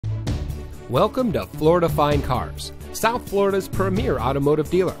Welcome to Florida Fine Cars, South Florida's premier automotive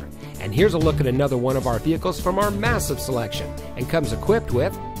dealer. And here's a look at another one of our vehicles from our massive selection, and comes equipped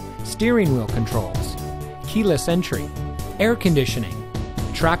with steering wheel controls, keyless entry, air conditioning,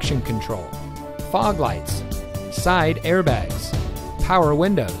 traction control, fog lights, side airbags, power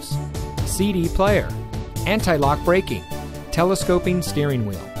windows, CD player, anti-lock braking, telescoping steering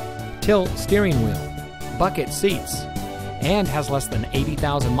wheel, tilt steering wheel, bucket seats, and has less than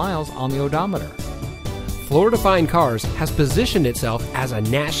 80,000 miles on the odometer. Florida Fine Cars has positioned itself as a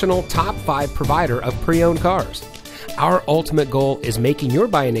national top 5 provider of pre-owned cars. Our ultimate goal is making your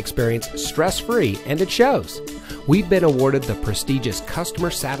buying experience stress-free, and it shows. We've been awarded the prestigious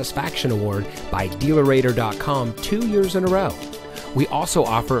Customer Satisfaction Award by DealerRater.com 2 years in a row. We also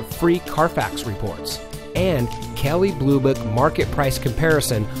offer free Carfax reports and Kelley Blue Book market price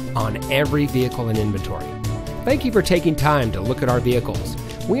comparison on every vehicle in inventory. Thank you for taking time to look at our vehicles.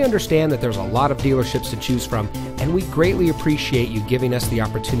 We understand that there's a lot of dealerships to choose from, and we greatly appreciate you giving us the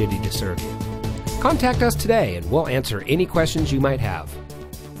opportunity to serve you. Contact us today and we'll answer any questions you might have.